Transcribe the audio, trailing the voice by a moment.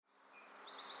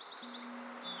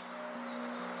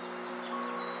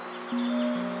Welcome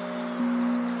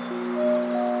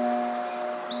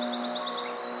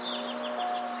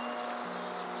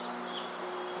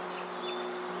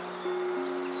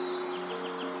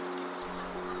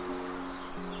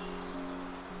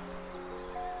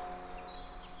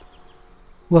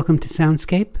to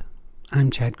Soundscape.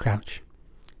 I'm Chad Crouch.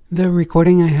 The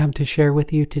recording I have to share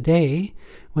with you today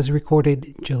was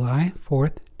recorded July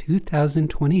 4th,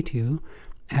 2022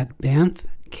 at Banff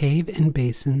Cave and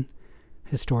Basin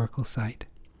Historical Site.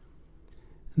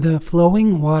 The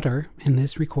flowing water in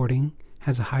this recording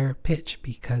has a higher pitch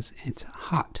because it's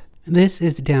hot. This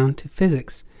is down to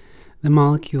physics. The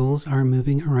molecules are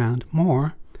moving around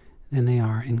more than they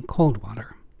are in cold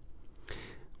water.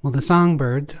 Well, the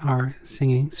songbirds are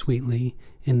singing sweetly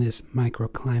in this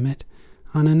microclimate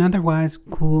on an otherwise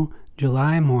cool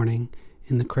July morning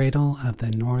in the cradle of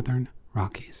the Northern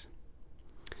Rockies.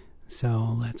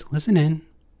 So let's listen in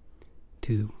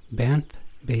to Banff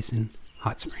Basin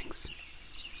Hot Springs.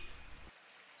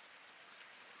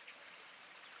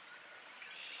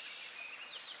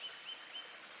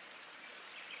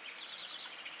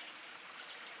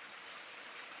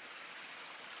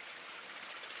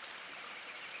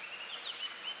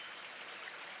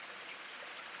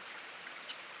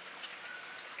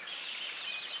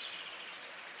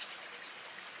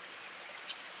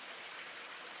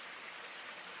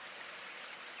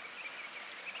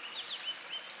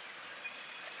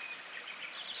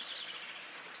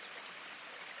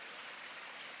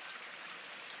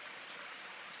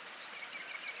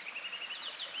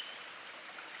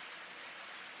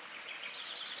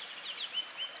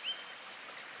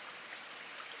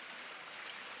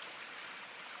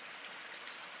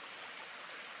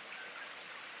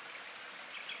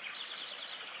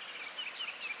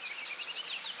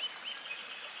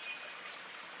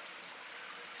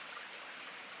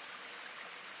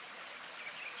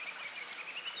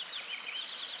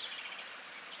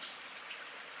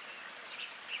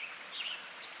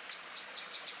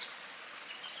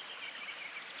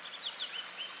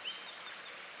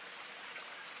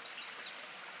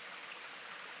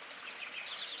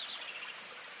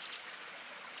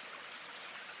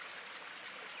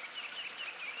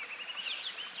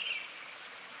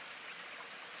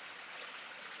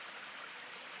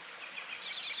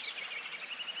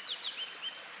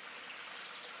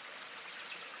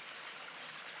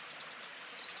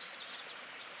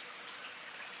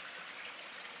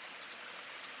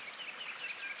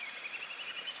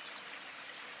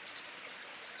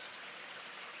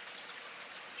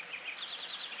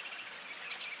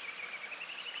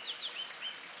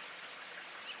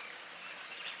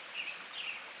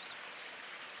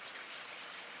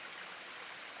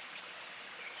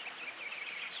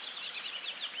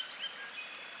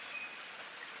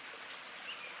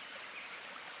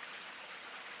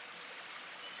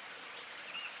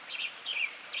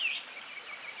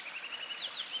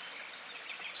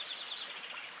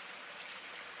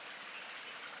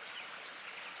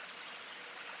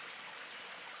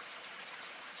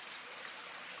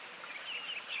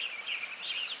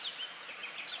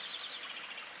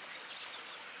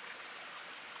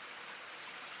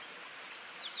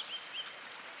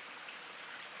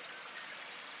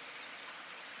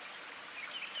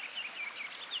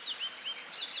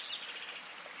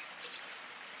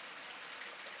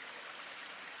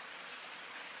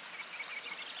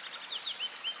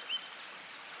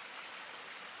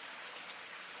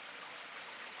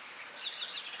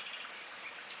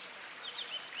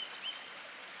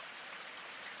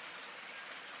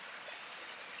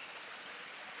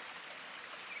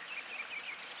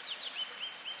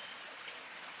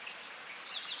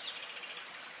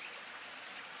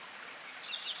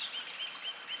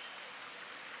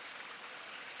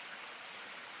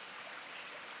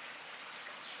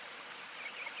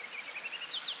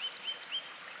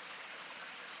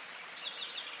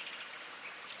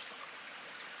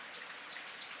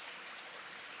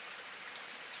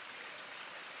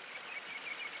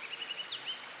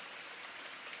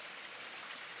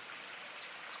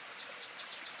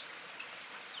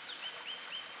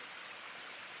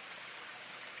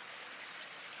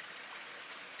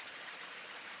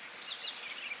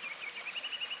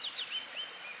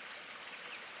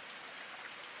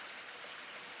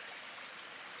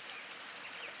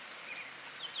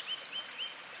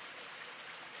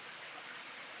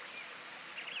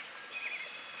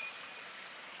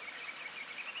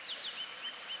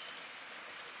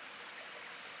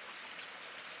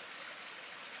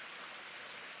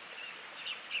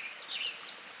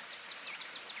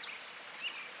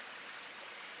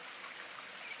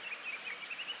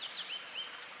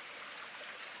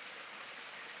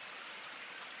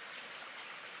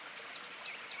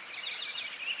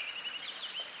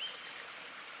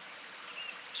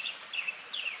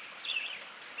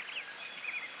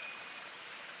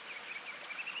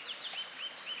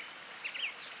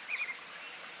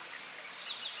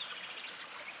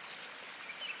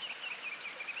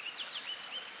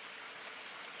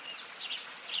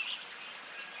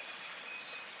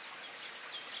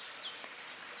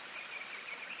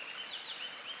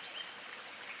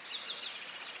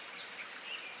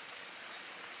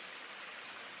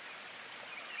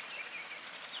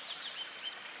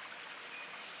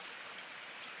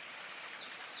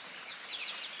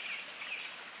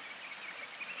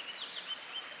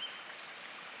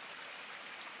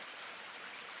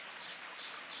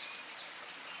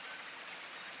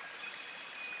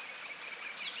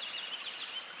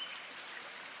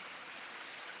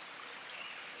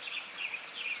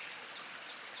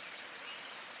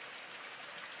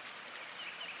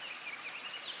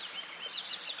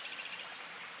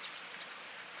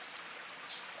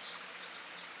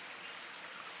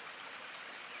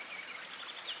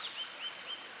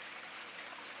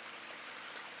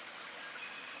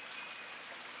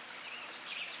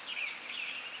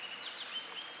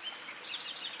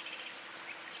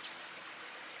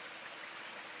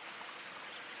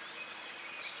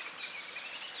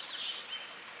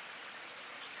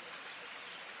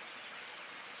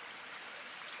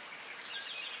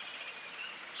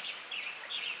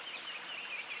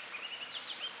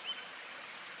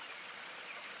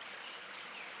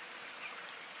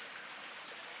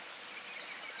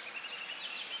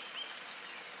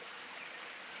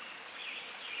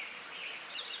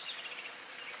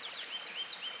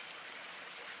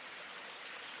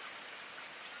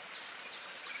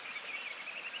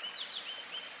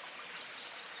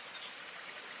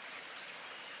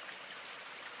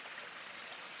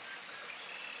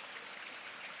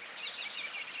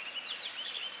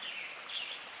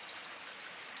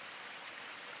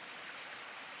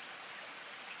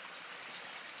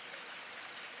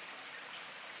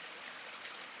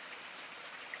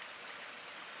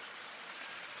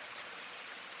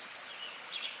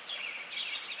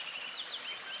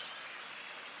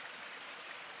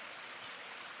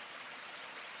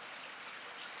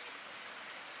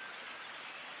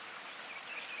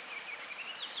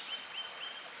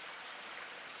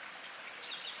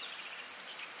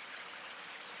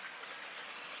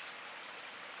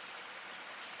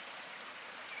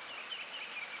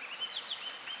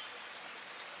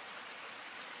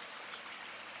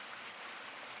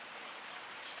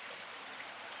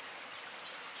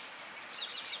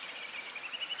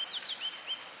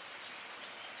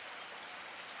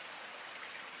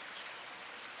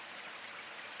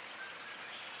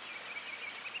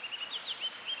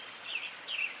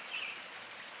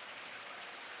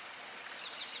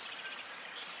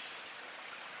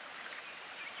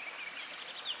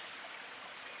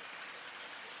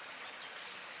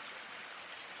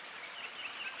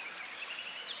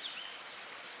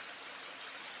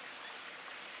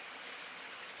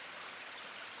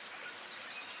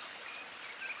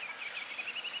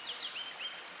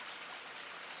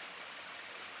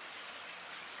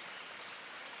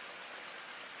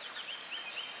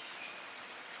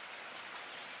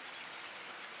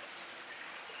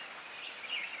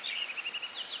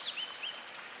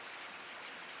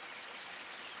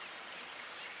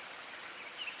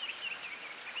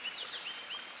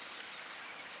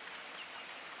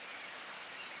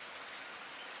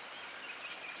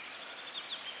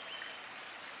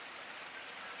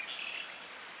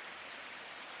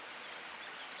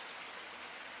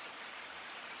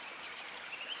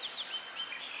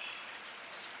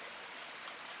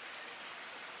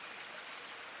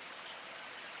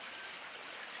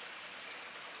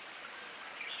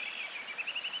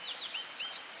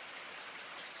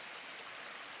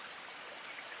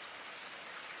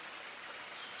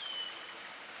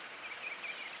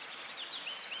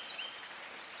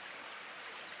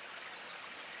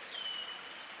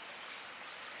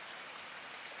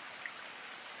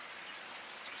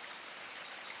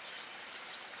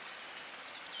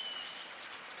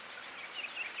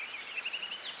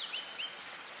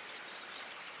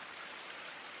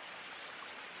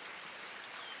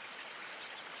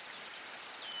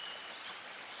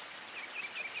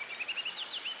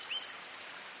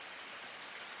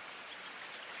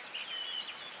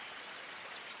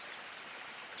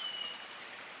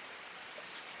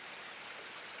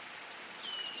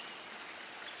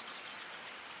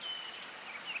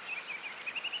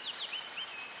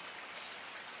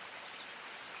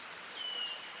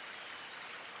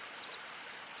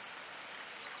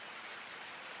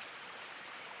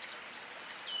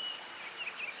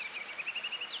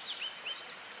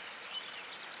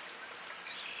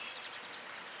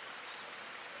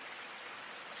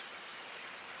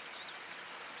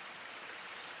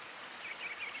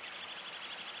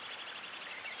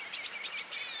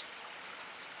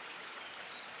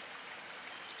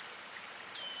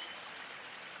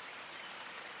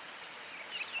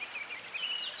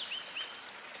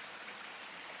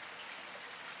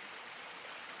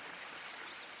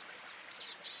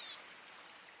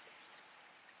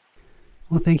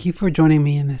 Well, thank you for joining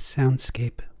me in this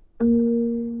soundscape.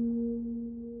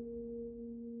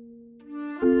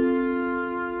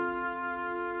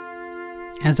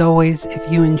 As always,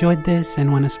 if you enjoyed this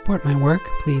and want to support my work,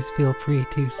 please feel free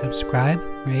to subscribe,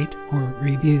 rate, or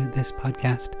review this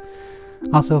podcast.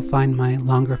 Also, find my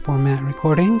longer format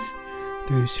recordings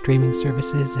through streaming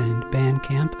services and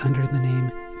Bandcamp under the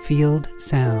name Field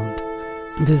Sound.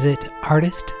 Visit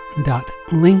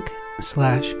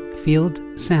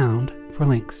artist.link/fieldsound for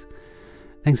links.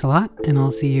 Thanks a lot, and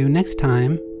I'll see you next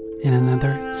time in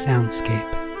another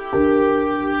soundscape.